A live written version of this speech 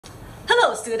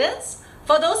Hello students!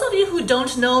 For those of you who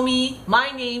don't know me,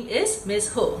 my name is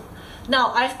Ms. Ho.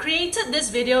 Now, I've created this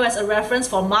video as a reference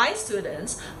for my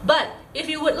students, but if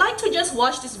you would like to just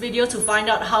watch this video to find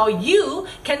out how you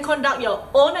can conduct your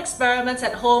own experiments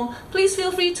at home, please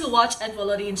feel free to watch and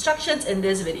follow the instructions in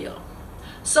this video.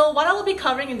 So what I will be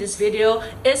covering in this video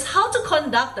is how to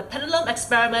conduct the pendulum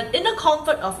experiment in the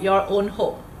comfort of your own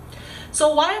home.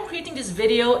 So why I'm creating this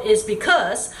video is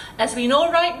because, as we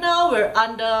know right now, we're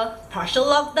under partial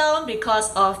lockdown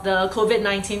because of the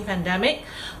COVID-19 pandemic,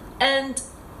 and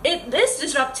it is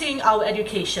disrupting our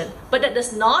education. But that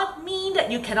does not mean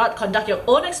that you cannot conduct your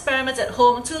own experiments at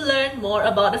home to learn more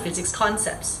about the physics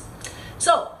concepts.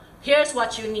 So here's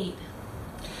what you need.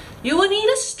 You will need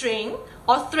a string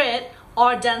or thread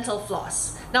or dental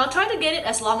floss. Now try to get it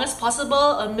as long as possible,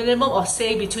 a minimum of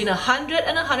say between 100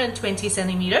 and 120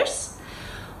 centimeters.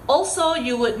 Also,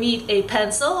 you would need a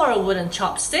pencil or a wooden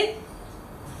chopstick.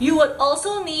 You would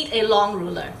also need a long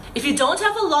ruler. If you don't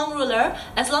have a long ruler,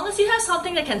 as long as you have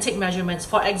something that can take measurements,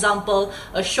 for example,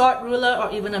 a short ruler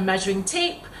or even a measuring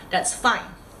tape, that's fine.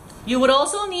 You would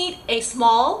also need a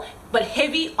small but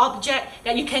heavy object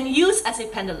that you can use as a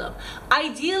pendulum.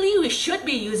 Ideally, we should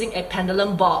be using a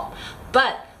pendulum bob,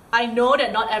 but I know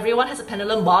that not everyone has a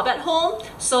pendulum bob at home,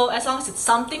 so as long as it's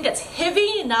something that's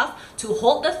heavy enough to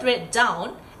hold the thread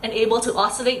down and able to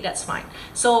oscillate, that's fine.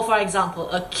 So for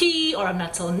example, a key or a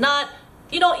metal nut,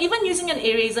 even using an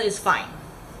eraser is fine.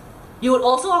 You would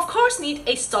also of course need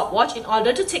a stopwatch in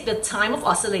order to take the time of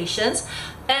oscillations,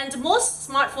 and most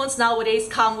smartphones nowadays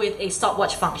come with a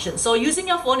stopwatch function, so using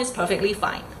your phone is perfectly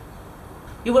fine.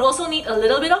 You would also need a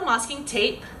little bit of masking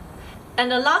tape,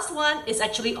 and the last one is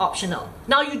actually optional.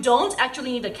 Now you don't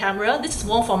actually need a camera. This is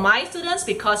more for my students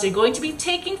because they're going to be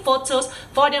taking photos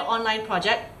for their online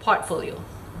project portfolio.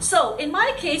 So in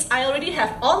my case, I already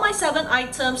have all my 7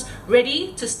 items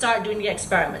ready to start doing the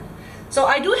experiment. So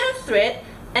I do have thread,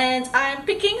 and I'm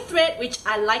picking thread which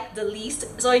I like the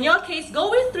least. So in your case,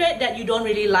 go with thread that you don't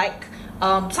really like,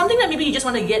 something that maybe you just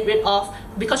want to get rid of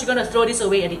because you're going to throw this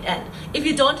away at the end. If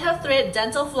you don't have thread,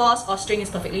 dental floss or string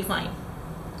is perfectly fine.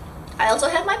 I also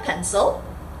have my pencil.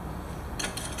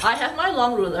 I have my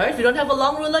long ruler. If you don't have a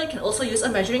long ruler, you can also use a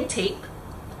measuring tape.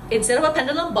 Instead of a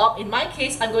pendulum bob, in my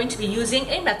case, I'm going to be using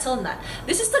a metal nut.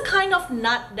 This is the kind of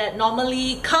nut that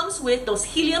normally comes with those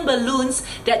helium balloons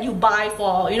that you buy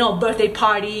for, birthday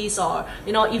parties or,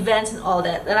 events and all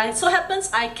that. And it so happens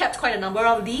I kept quite a number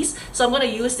of these, so I'm going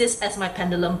to use this as my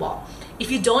pendulum bob. If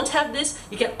you don't have this,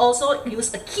 you can also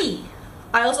use a key.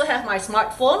 I also have my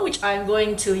smartphone, which I'm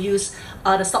going to use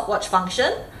the stopwatch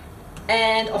function,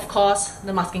 and of course,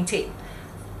 the masking tape.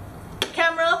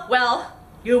 Camera, well,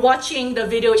 you're watching the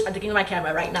video which I'm taking on my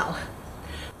camera right now.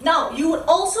 Now, you would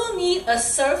also need a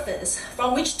surface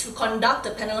from which to conduct the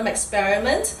pendulum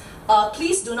experiment.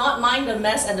 Please do not mind the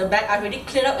mess at the back. I've already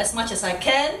cleared up as much as I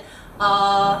can.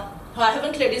 I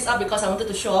haven't cleared this up because I wanted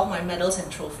to show off my medals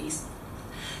and trophies.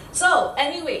 So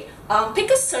anyway, pick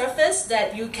a surface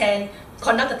that you can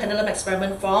conduct the pendulum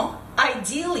experiment from.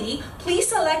 Ideally, please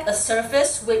select a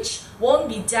surface which won't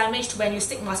be damaged when you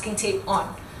stick masking tape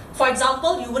on. For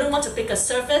example, you wouldn't want to pick a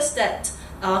surface that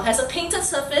has a painted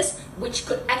surface which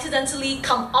could accidentally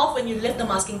come off when you lift the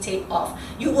masking tape off.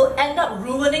 You will end up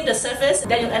ruining the surface,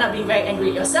 then you'll end up being very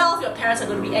angry at yourself, your parents are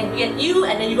going to be angry at you,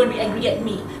 and then you're going to be angry at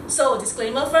me. So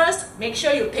disclaimer first, make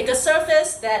sure you pick a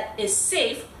surface that is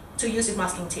safe to use with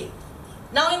masking tape.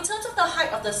 Now in terms of the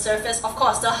height of the surface, of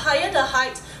course, the higher the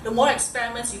height, the more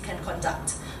experiments you can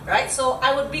conduct, right? So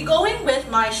I would be going with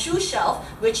my shoe shelf,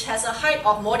 which has a height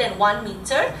of more than 1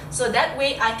 meter, so that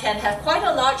way I can have quite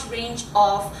a large range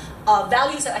of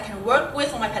values that I can work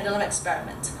with for my pendulum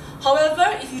experiment.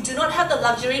 However, if you do not have the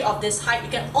luxury of this height, you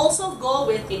can also go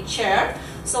with a chair.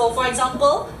 So for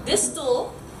example, this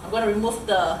stool, I'm going to remove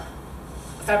the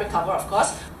fabric cover, of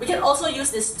course. We can also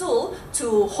use this tool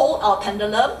to hold our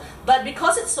pendulum, but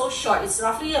because it's so short, it's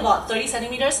roughly about 30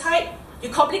 centimeters height, you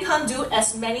probably can't do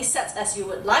as many sets as you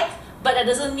would like, but that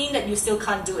doesn't mean that you still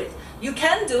can't do it. You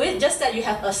can do it, just that you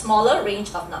have a smaller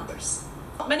range of numbers.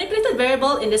 Manipulated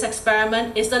variable in this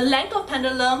experiment is the length of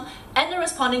pendulum, and the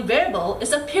responding variable is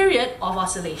the period of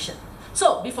oscillation.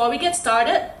 So before we get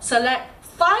started, select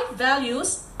 5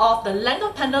 values of the length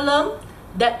of pendulum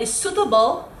that is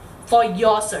suitable for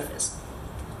your surface.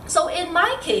 So in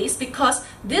my case, because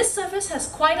this surface has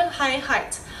quite a high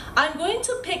height, I'm going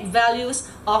to pick values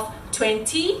of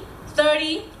 20,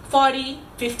 30, 40,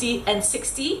 50, and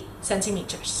 60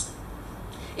 centimeters.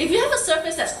 If you have a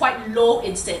surface that's quite low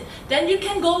instead, then you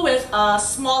can go with a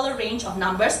smaller range of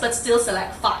numbers but still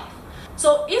select 5.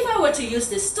 So if I were to use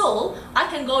this tool, I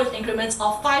can go with increments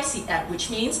of 5 cm, which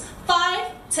means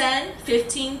 5, 10,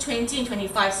 15, 20, and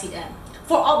 25 cm.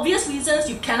 For obvious reasons,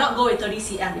 you cannot go with 30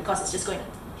 cm because it's just going to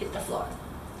hit the floor.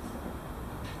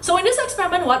 So in this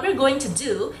experiment, what we're going to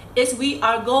do is we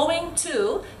are going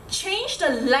to change the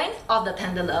length of the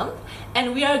pendulum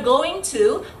and we are going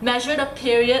to measure the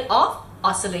period of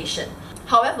oscillation.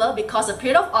 However, because the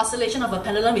period of oscillation of a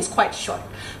pendulum is quite short,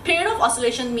 period of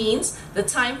oscillation means the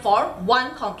time for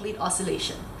one complete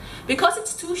oscillation. Because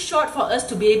it's too short for us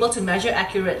to be able to measure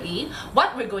accurately,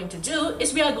 what we're going to do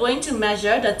is we are going to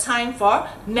measure the time for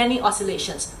many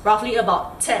oscillations, roughly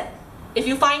about 10. If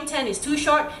you find 10 is too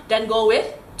short, then go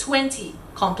with 20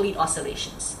 complete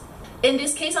oscillations. In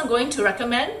this case, I'm going to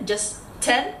recommend just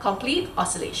 10 complete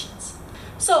oscillations.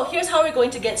 So here's how we're going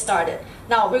to get started.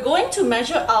 Now we're going to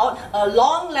measure out a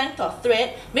long length of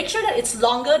thread. Make sure that it's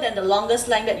longer than the longest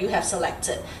length that you have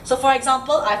selected. So for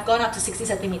example, I've gone up to 60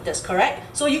 centimeters,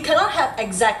 correct? So you cannot have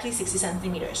exactly 60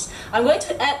 centimeters. I'm going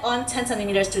to add on 10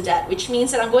 centimeters to that, which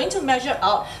means that I'm going to measure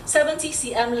out 70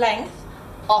 cm length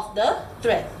of the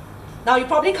thread. Now you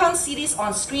probably can't see this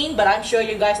on screen, but I'm sure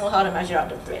you guys know how to measure out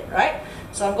the thread, right?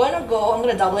 So I'm going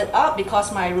to double it up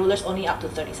because my ruler is only up to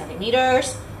 30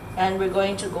 centimeters. And we're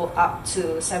going to go up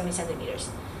to 70 centimeters.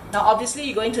 Now obviously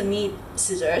you're going to need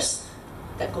scissors.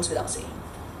 That goes without saying.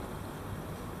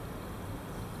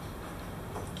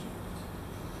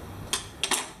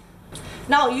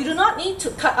 Now you do not need to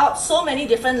cut out so many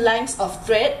different lengths of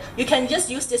thread. You can just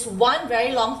use this one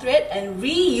very long thread and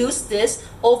reuse this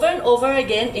over and over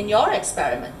again in your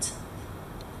experiment.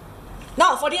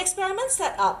 Now for the experiment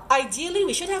setup, ideally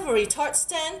we should have a retort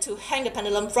stand to hang the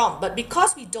pendulum from, but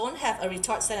because we don't have a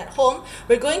retort stand at home,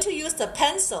 we're going to use the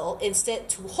pencil instead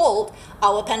to hold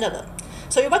our pendulum.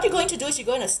 So what you're going to do is you're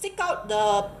going to stick out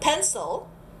the pencil,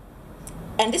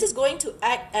 and this is going to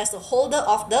act as the holder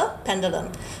of the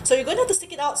pendulum. So you're going to have to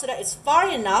stick it out so that it's far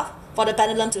enough for the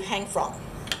pendulum to hang from.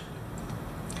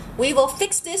 We will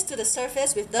fix this to the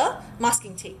surface with the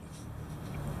masking tape.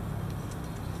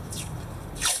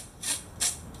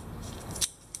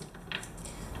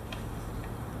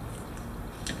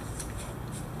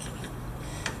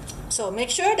 So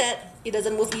make sure that it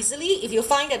doesn't move easily. If you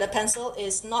find that the pencil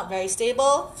is not very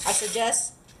stable, I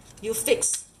suggest you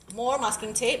fix more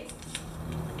masking tape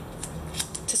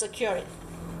to secure it.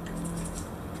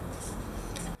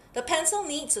 The pencil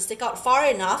needs to stick out far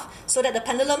enough so that the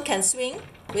pendulum can swing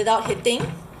without hitting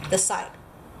the side.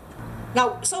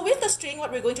 Now, so with the string,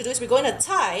 what we're going to do is we're going to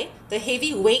tie the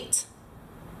heavy weight,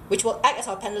 which will act as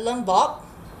our pendulum bob,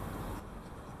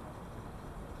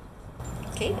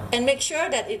 and make sure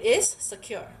that it is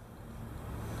secure.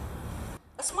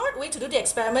 A smart way to do the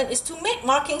experiment is to make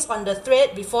markings on the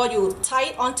thread before you tie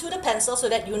it onto the pencil so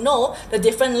that you know the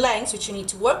different lengths which you need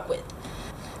to work with.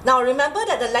 Now remember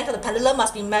that the length of the pendulum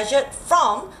must be measured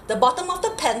from the bottom of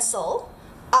the pencil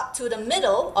up to the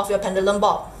middle of your pendulum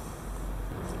bob.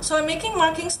 So I'm making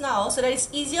markings now so that it's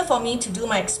easier for me to do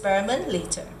my experiment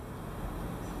later.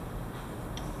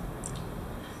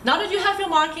 Now that you have your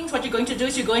markings, what you're going to do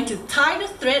is you're going to tie the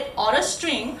thread or the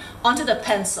string onto the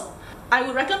pencil. I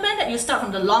would recommend that you start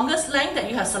from the longest length that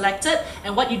you have selected,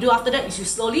 and what you do after that is you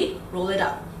slowly roll it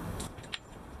up.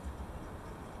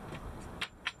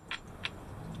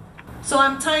 So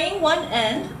I'm tying one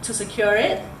end to secure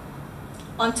it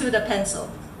onto the pencil.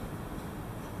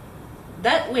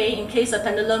 That way, in case the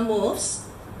pendulum moves,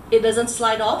 it doesn't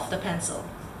slide off the pencil.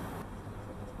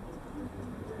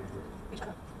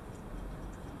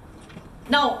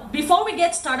 Now, before we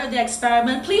get started the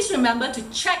experiment, please remember to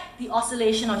check the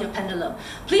oscillation of your pendulum.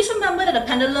 Please remember that the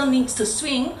pendulum needs to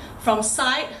swing from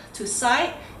side to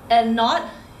side and not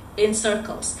in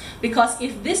circles. Because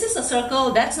if this is a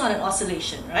circle, that's not an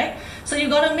oscillation, right? So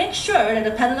you've got to make sure that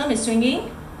the pendulum is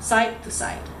swinging side to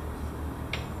side.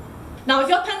 Now, if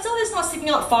your pencil is not sticking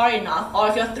out far enough, or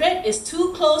if your thread is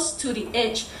too close to the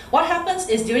edge, what happens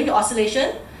is during the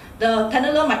oscillation, the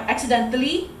pendulum might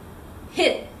accidentally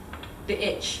hit the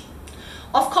edge.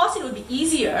 Of course, it would be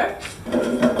easier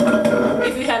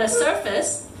if you had a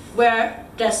surface where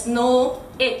there's no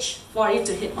edge for it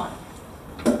to hit on.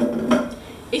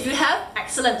 If you have,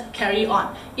 excellent, carry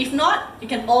on. If not, you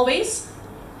can always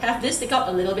have this stick out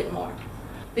a little bit more.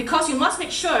 Because you must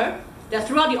make sure that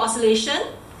throughout the oscillation,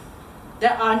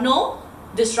 there are no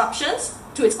disruptions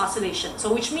to its oscillation.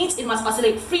 So which means it must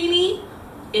oscillate freely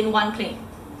in one plane.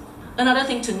 Another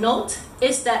thing to note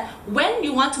is that when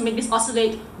you want to make this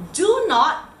oscillate, do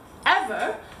not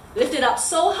ever lift it up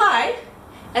so high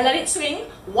and let it swing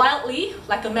wildly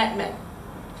like a madman.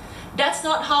 That's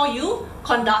not how you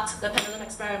conduct the pendulum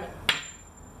experiment.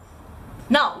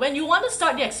 Now, when you want to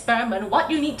start the experiment, what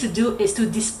you need to do is to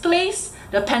displace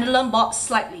the pendulum bob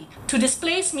slightly. To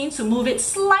displace means to move it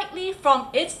slightly from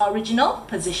its original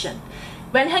position.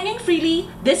 When hanging freely,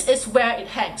 this is where it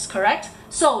hangs, correct?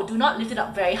 So do not lift it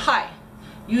up very high.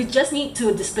 You just need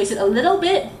to displace it a little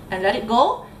bit and let it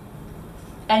go,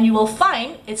 and you will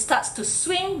find it starts to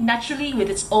swing naturally with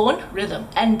its own rhythm,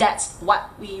 and that's what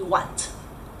we want.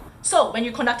 So when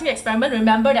you're conducting the experiment,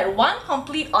 remember that one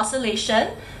complete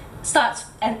oscillation starts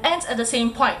and ends at the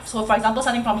same point. So for example,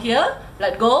 starting from here,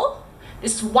 let go,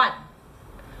 it's 1,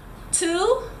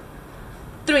 2,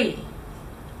 3,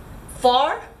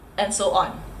 4, and so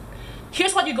on.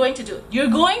 Here's what you're going to do. You're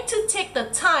going to take the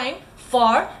time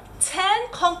for 10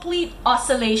 complete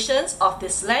oscillations of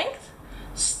this length,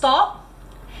 stop,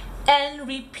 and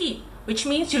repeat, which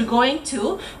means you're going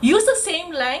to use the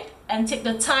same length and take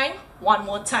the time one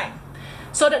more time.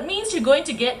 So that means you're going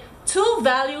to get 2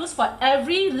 values for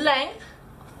every length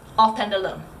of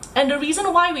pendulum. And the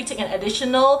reason why we take an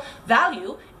additional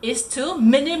value is to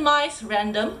minimize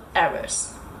random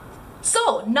errors.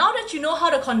 So now that you know how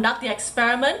to conduct the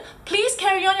experiment, please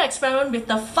carry on your experiment with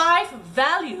the 5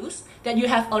 values that you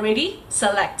have already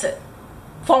selected.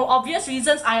 For obvious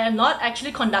reasons, I am not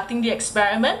actually conducting the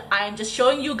experiment. I am just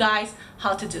showing you guys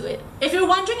how to do it. If you're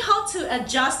wondering how to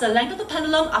adjust the length of the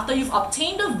pendulum after you've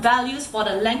obtained the values for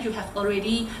the length you have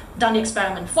already done the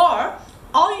experiment for,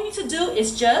 all you need to do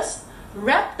is just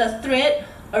wrap the thread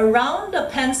around the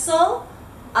pencil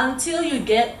until you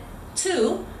get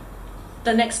to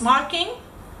the next marking.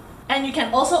 And you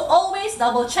can also always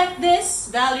double check this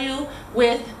value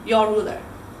with your ruler.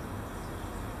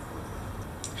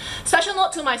 Special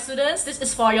note to my students, this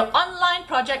is for your online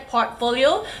project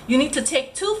portfolio. You need to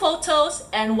take 2 photos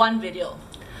and 1 video.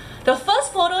 The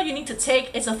first photo you need to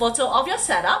take is a photo of your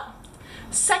setup.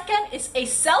 Second is a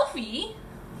selfie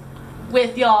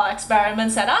with your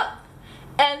experiment setup.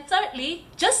 And thirdly,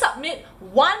 just submit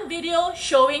 1 video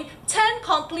showing 10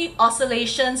 complete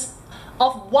oscillations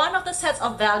of one of the sets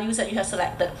of values that you have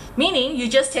selected. Meaning, you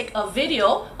just take a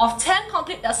video of 10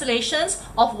 complete oscillations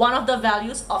of one of the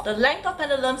values of the length of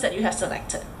pendulums that you have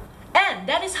selected. And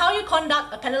that is how you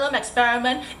conduct a pendulum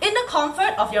experiment in the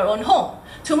comfort of your own home.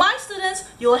 To my students,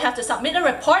 you will have to submit a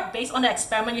report based on the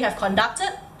experiment you have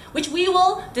conducted, which we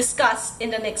will discuss in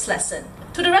the next lesson.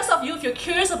 To the rest of you, if you're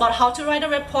curious about how to write a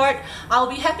report, I'll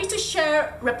be happy to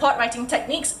share report writing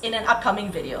techniques in an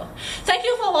upcoming video. Thank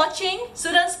you for watching.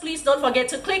 Students, please don't forget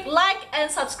to click like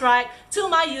and subscribe to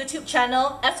my YouTube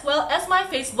channel as well as my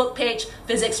Facebook page,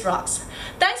 Physics Rocks.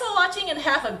 Thanks for watching and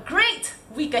have a great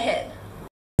week ahead.